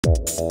Hey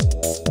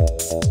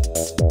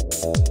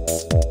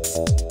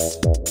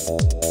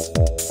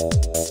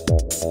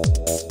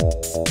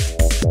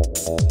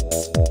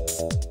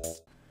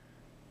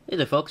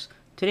there folks,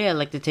 today I'd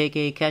like to take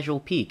a casual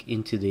peek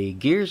into the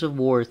Gears of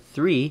War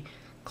 3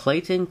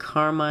 Clayton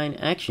Carmine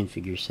action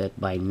figure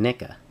set by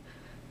NECA.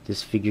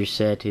 This figure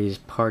set is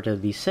part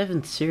of the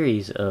 7th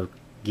series of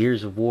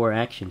Gears of War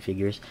action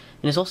figures,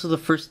 and is also the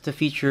first to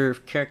feature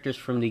characters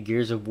from the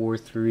Gears of War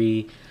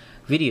 3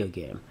 video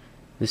game.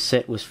 This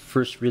set was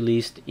first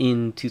released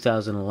in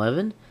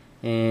 2011,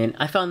 and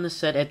I found this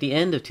set at the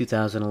end of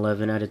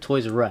 2011 at a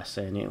Toys R Us,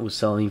 and it was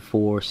selling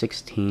for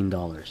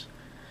 $16.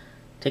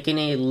 Taking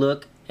a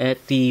look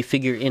at the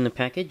figure in the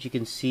package, you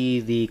can see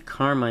the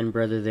Carmine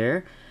brother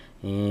there,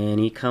 and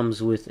he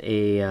comes with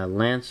a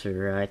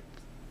Lancer. I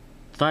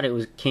thought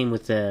it came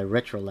with a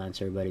Retro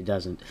Lancer, but it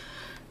doesn't.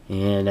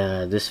 And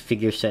this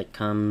figure set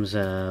comes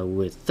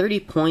with 30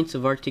 points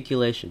of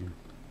articulation.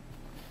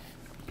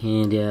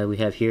 And we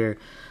have here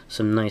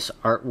some nice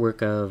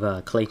artwork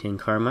of Clayton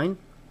Carmine.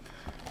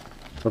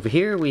 Over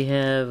here we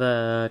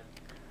have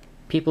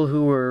people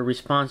who were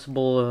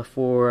responsible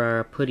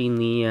for putting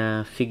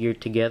the figure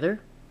together.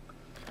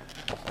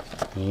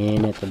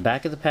 And at the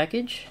back of the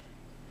package,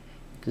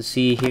 you can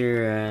see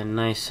here a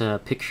nice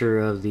picture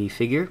of the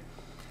figure.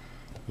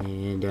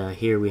 And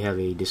here we have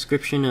a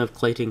description of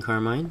Clayton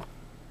Carmine.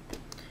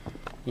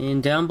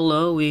 And down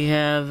below we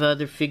have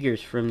other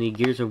figures from the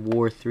Gears of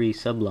War 3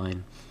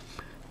 subline.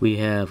 We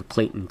have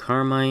Clayton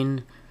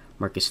Carmine,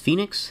 Marcus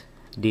Phoenix,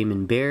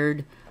 Damon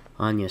Baird,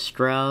 Anya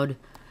Stroud,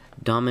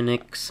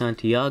 Dominic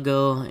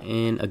Santiago,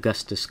 and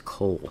Augustus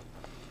Cole.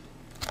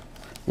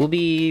 We'll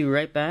be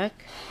right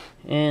back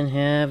and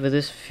have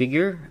this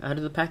figure out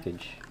of the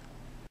package.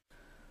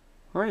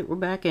 Alright, we're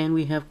back and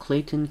we have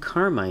Clayton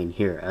Carmine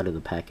here out of the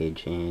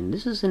package, and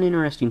this is an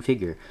interesting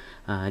figure.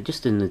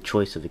 Just in the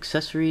choice of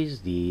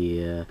accessories,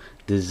 the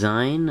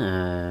design,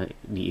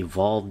 the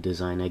evolved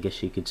design I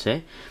guess you could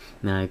say,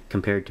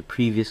 compared to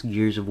previous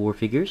Gears of War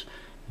figures.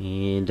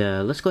 And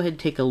let's go ahead and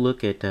take a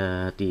look at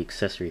the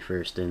accessory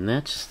first, and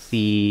that's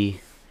the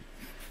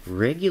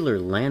regular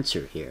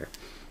Lancer here.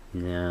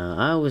 Now,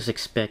 I was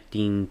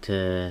expecting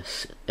to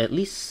at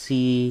least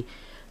see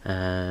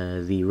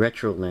the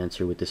Retro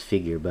Lancer with this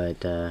figure,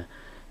 but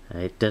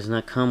it does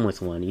not come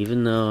with one,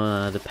 even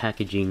though the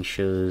packaging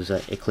shows a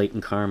Clayton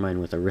Carmine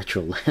with a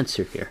Retro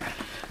Lancer here.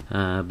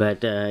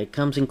 But it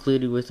comes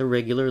included with a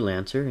regular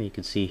Lancer, you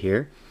can see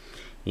here.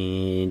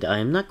 And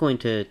I'm not going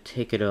to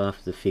take it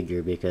off the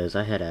figure because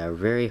I had a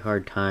very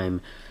hard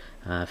time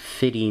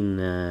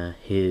fitting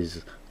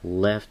his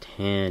left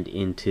hand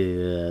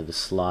into the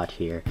slot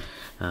here,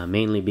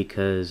 mainly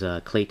because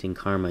Clayton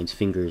Carmine's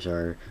fingers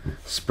are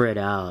spread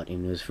out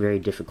and it was very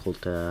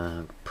difficult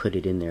to put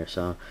it in there,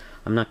 so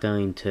I'm not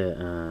going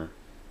to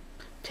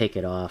take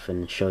it off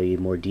and show you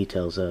more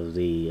details of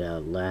the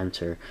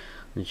Lancer.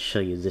 I'll show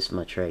you this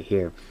much right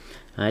here.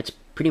 It's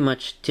pretty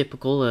much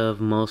typical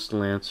of most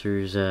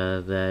Lancers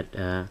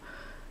that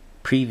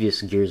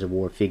previous Gears of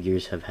War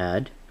figures have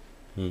had,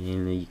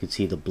 and you can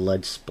see the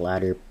blood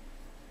splatter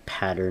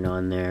pattern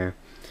on there,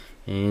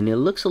 and it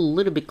looks a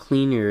little bit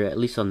cleaner, at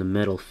least on the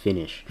metal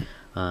finish.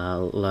 A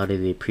lot of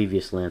the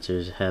previous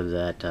Lancers have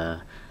that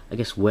I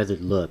guess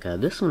weathered look.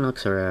 This one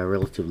looks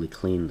relatively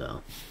clean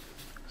though,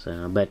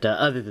 so, but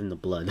other than the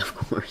blood of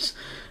course,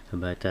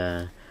 but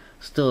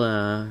still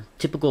a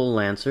typical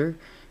Lancer.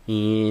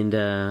 And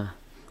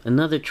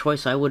another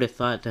choice I would have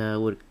thought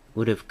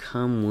would have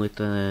come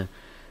with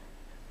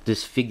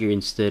this figure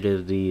instead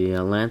of the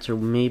Lancer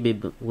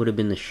maybe would have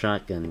been the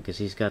shotgun, because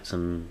he's got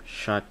some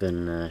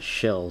shotgun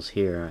shells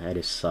here at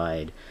his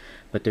side,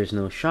 but there's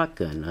no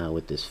shotgun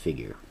with this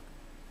figure.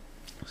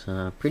 So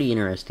a pretty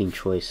interesting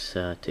choice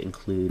to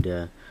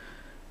include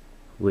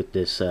with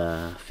this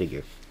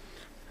figure.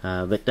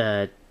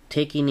 But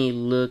taking a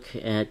look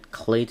at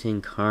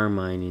Clayton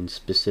Carmine in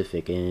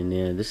specific, and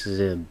this is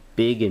a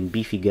big and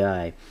beefy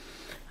guy.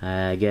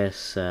 I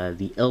guess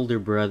the elder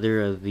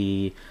brother of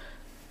the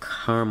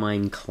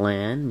Carmine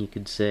clan, you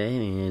could say,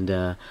 and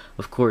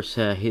of course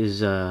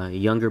his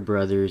younger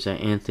brothers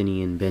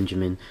Anthony and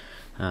Benjamin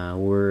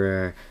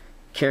were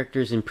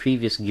characters in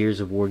previous Gears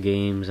of War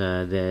games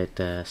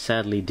that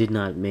sadly did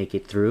not make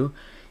it through,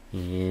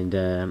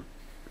 and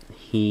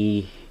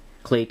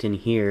Clayton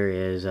here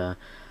is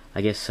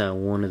I guess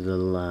one of the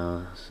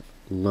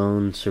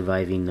lone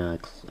surviving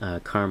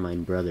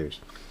Carmine brothers.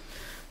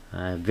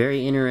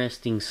 Very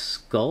interesting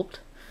sculpt.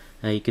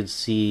 You can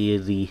see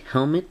the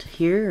helmet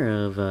here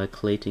of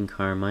Clayton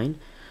Carmine.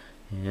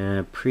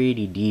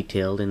 Pretty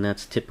detailed, and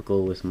that's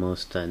typical with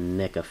most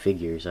NECA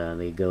figures.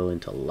 They go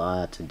into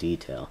lots of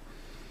detail.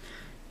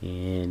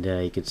 And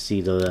you can see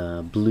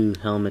the blue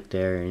helmet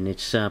there, and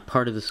it's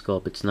part of the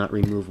sculpt. It's not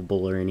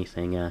removable or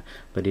anything,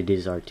 but it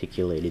is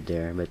articulated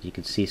there. But you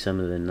can see some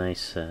of the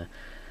nice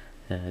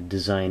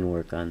design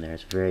work on there.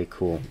 It's very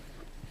cool.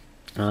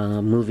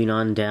 Moving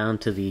on down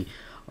to the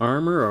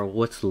armor, or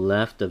what's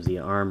left of the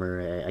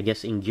armor. I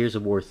guess in Gears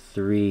of War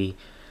 3,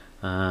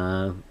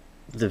 the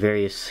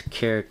various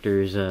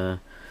characters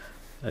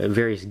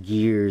various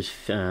gears,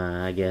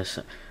 I guess.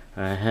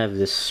 I have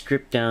this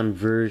stripped down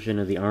version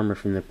of the armor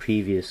from the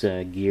previous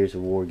Gears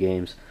of War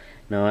games.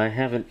 Now, I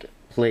haven't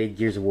played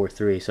Gears of War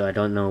 3, so I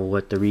don't know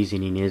what the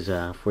reasoning is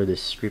for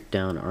this stripped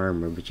down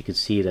armor, but you can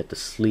see that the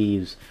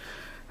sleeves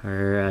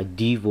are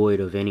devoid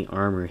of any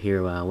armor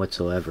here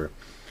whatsoever.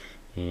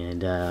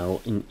 And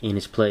in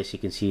its place, you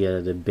can see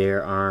the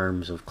bare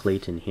arms of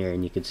Clayton here,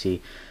 and you can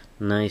see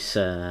nice,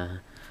 I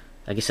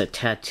guess, a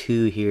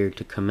tattoo here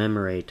to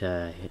commemorate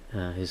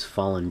his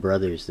fallen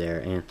brothers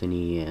there,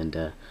 Anthony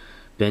and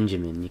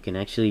Benjamin. You can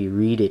actually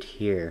read it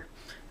here.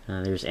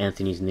 There's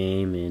Anthony's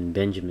name and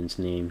Benjamin's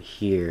name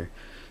here,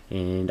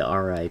 and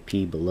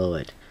R.I.P. below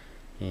it.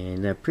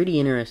 And a pretty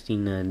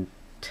interesting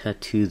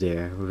tattoo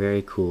there,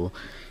 very cool.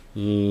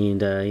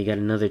 And you got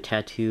another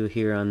tattoo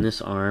here on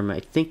this arm.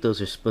 I think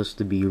those are supposed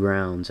to be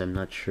rounds, I'm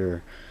not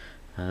sure.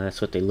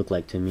 That's what they look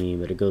like to me,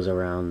 but it goes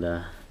around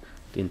the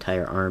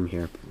entire arm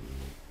here.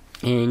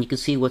 And you can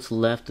see what's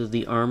left of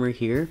the armor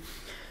here.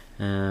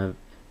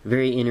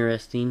 Very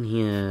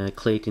interesting.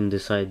 Clayton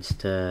decides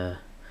to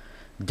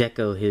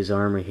deco his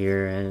armor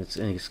here, and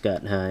it's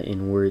got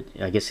in word,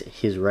 I guess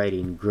his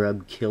writing,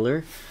 "Grub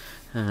Killer."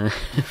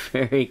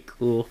 Very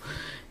cool.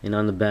 And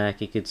on the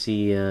back you could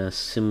see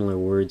similar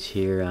words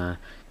here,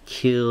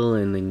 "kill"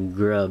 and then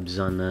 "grubs"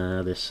 on the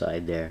other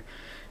side there.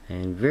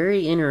 And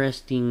very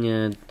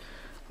interesting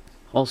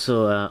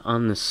also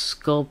on the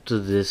sculpt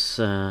of this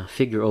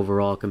figure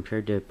overall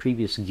compared to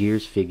previous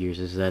Gears figures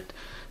is that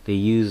they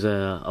use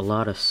a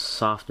lot of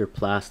softer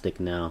plastic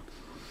now.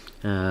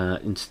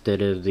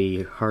 Instead of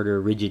the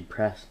harder, rigid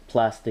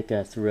plastic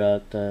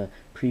throughout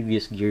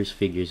previous Gears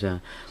figures.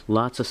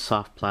 Lots of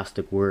soft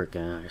plastic work,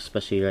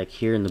 especially like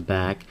here in the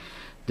back.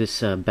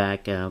 This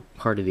back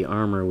part of the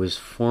armor was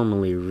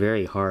formerly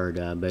very hard,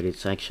 but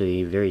it's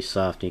actually very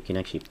soft. You can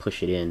actually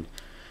push it in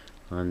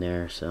on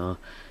there. So,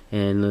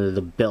 and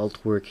the belt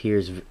work here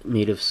is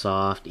made of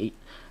soft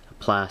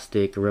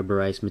plastic,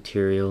 rubberized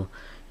material,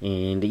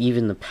 and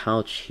even the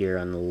pouch here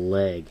on the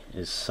leg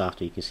is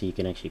soft. You can see you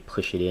can actually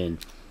push it in.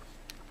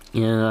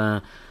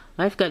 Yeah,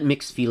 I've got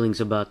mixed feelings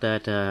about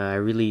that. I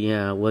really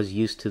was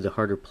used to the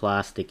harder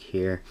plastic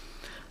here,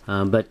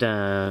 but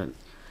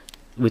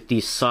with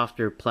the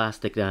softer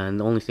plastic, the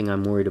only thing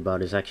I'm worried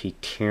about is actually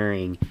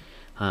tearing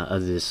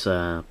of this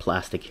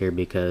plastic here,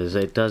 because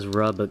it does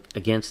rub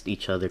against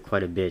each other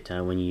quite a bit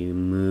when you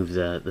move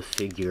the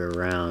figure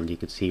around. You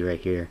can see right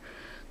here,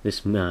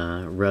 this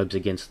rubs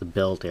against the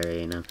belt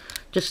area, and I'm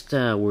just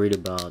worried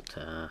about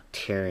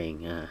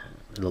tearing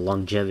the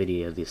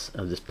longevity of this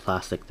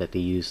plastic that they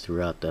use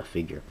throughout the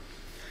figure.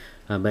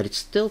 But it's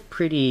still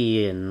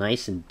pretty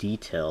nice and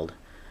detailed.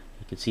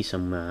 You can see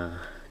some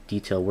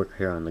detail work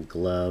here on the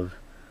glove,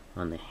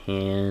 on the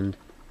hand.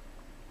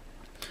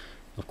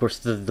 Of course,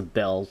 the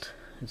belt.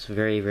 It's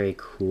very, very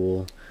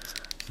cool.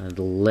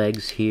 The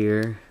legs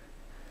here.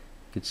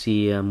 You can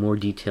see more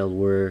detailed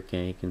work,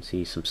 and you can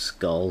see some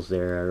skulls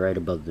there right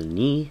above the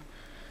knee.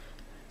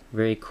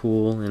 Very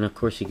cool. And of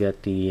course, you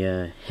got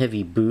the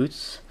heavy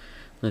boots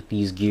that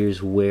these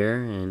gears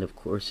wear, and of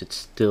course, it's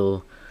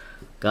still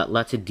got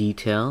lots of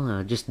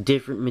detail. Just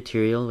different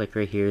material. Like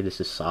right here,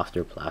 this is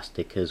softer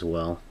plastic as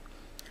well.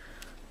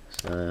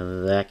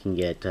 So that can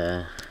get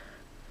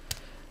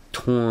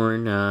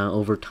torn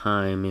over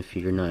time if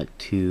you're not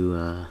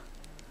too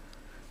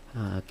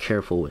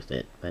careful with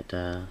it. But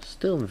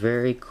still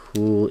very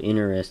cool,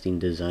 interesting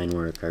design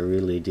work. I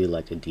really do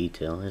like the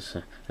detail. There's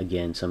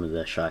again some of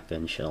the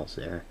shotgun shells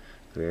there.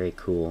 Very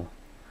cool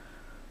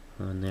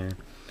on there.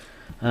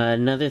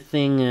 Another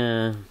thing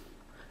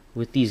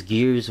with these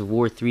Gears of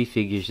War 3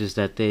 figures is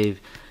that they've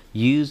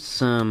used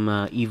some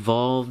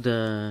evolved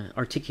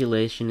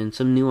articulation and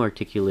some new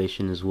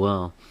articulation as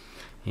well.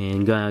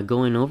 And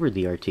going over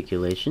the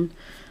articulation,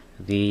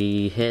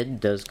 the head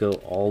does go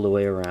all the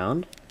way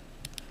around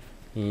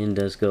and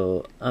does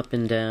go up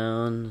and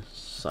down,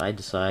 side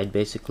to side,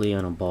 basically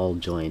on a ball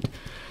joint.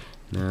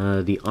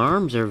 The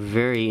arms are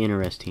very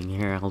interesting.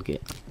 Here, I'll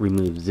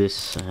remove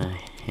this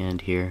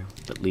hand here,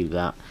 but leave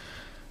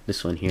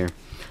this one here.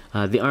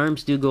 The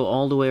arms do go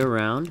all the way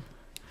around.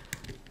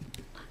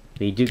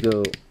 They do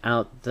go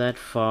out that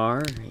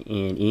far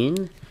and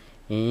in,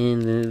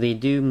 and they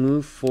do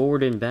move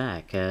forward and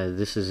back.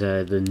 This is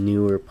the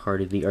newer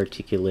part of the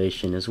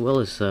articulation, as well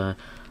as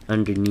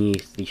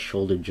underneath the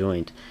shoulder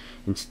joint.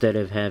 Instead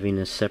of having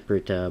a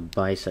separate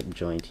bicep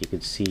joint, you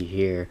can see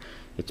here,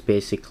 it's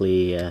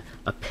basically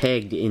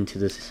pegged into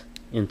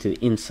the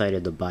inside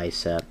of the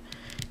bicep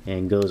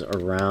and goes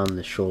around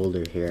the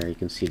shoulder here. You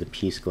can see the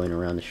piece going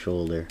around the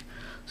shoulder.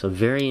 So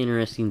very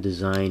interesting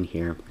design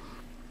here.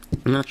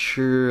 I'm not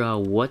sure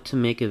what to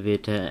make of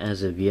it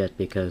as of yet,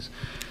 because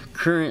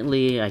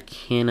currently I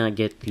cannot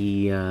get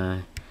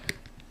the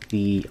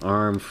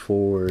arm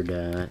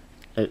forward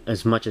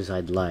as much as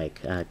I'd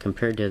like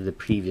compared to the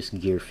previous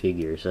Gear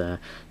figures.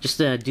 Just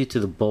due to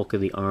the bulk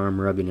of the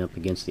arm rubbing up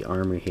against the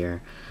armor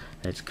here,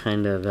 it's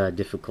kind of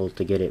difficult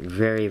to get it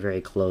very, very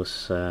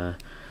close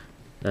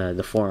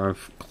the forearm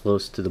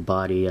close to the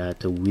body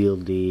to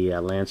wield the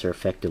Lancer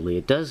effectively.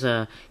 It does.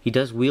 He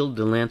does wield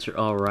the Lancer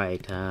all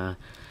right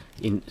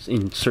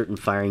in certain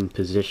firing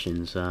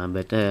positions,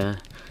 but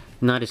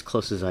not as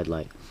close as I'd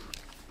like.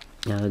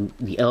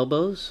 The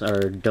elbows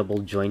are double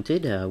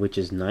jointed, which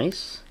is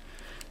nice.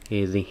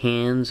 The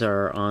hands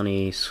are on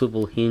a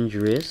swivel hinge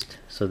wrist,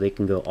 so they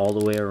can go all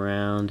the way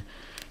around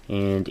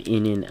and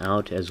in and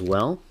out as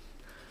well.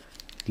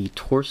 The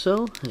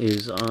torso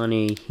is on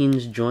a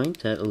hinge joint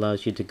that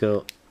allows you to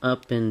go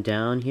up and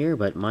down here,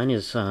 but mine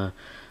is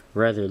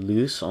rather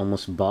loose,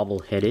 almost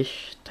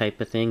bobbleheadish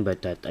type of thing,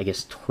 but I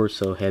guess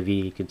torso heavy,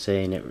 you could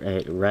say, and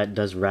it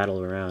does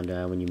rattle around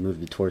when you move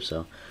the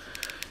torso.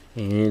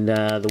 And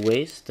the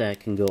waist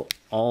can go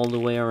all the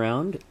way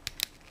around.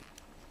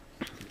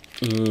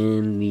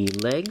 And the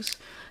legs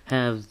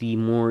have the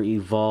more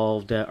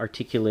evolved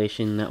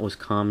articulation that was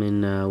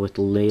common with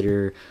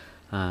later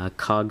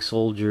COG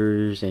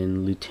soldiers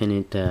and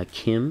Lieutenant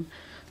Kim.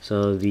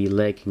 So the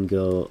leg can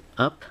go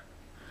up,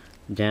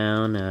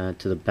 down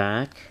to the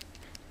back,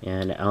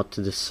 and out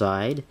to the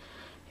side.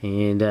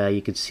 And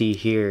you can see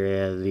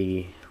here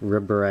the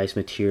rubberized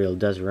material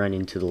does run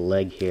into the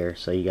leg here,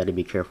 so you got to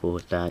be careful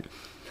with that.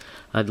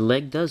 The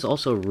leg does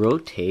also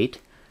rotate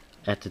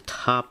at the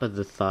top of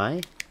the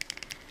thigh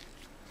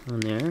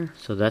on there,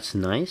 so that's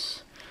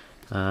nice.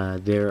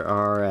 There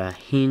are a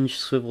hinge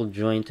swivel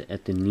joint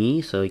at the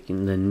knee, so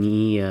the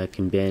knee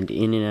can bend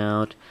in and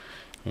out,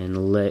 and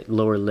the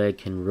lower leg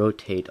can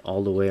rotate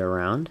all the way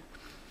around.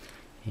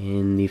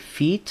 And the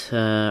feet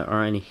are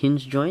on a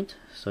hinge joint,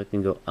 so it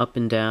can go up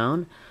and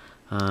down,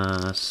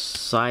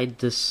 side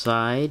to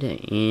side,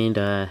 and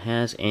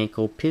has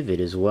ankle pivot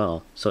as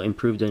well, so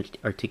improved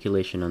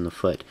articulation on the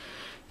foot.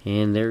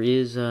 And there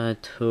is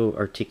toe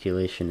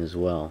articulation as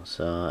well,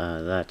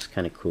 so that's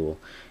kind of cool.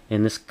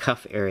 And this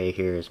cuff area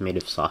here is made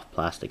of soft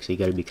plastic, so you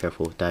got to be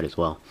careful with that as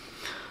well.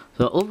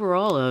 So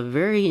overall, a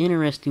very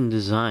interesting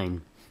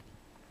design.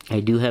 I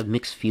do have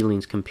mixed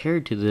feelings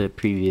compared to the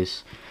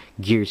previous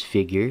Gears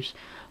figures.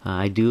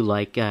 I do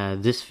like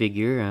this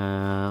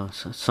figure.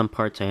 Some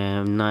parts I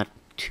am not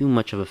too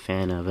much of a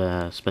fan of,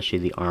 especially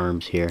the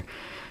arms here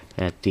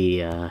at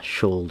the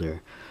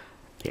shoulder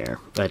there.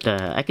 But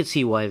I could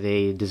see why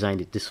they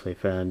designed it this way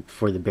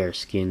for the bare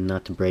skin,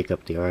 not to break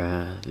up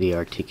the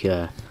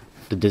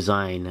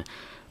design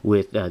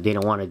with. They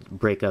don't want to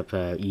break up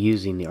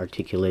using the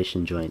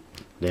articulation joint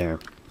there.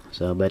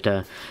 So,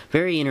 but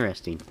very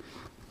interesting.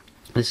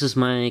 This is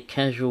my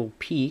casual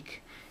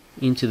peek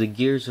into the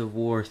Gears of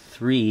War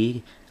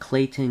 3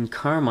 Clayton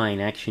Carmine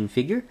action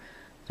figure.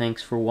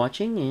 Thanks for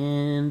watching,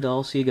 and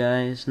I'll see you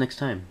guys next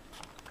time.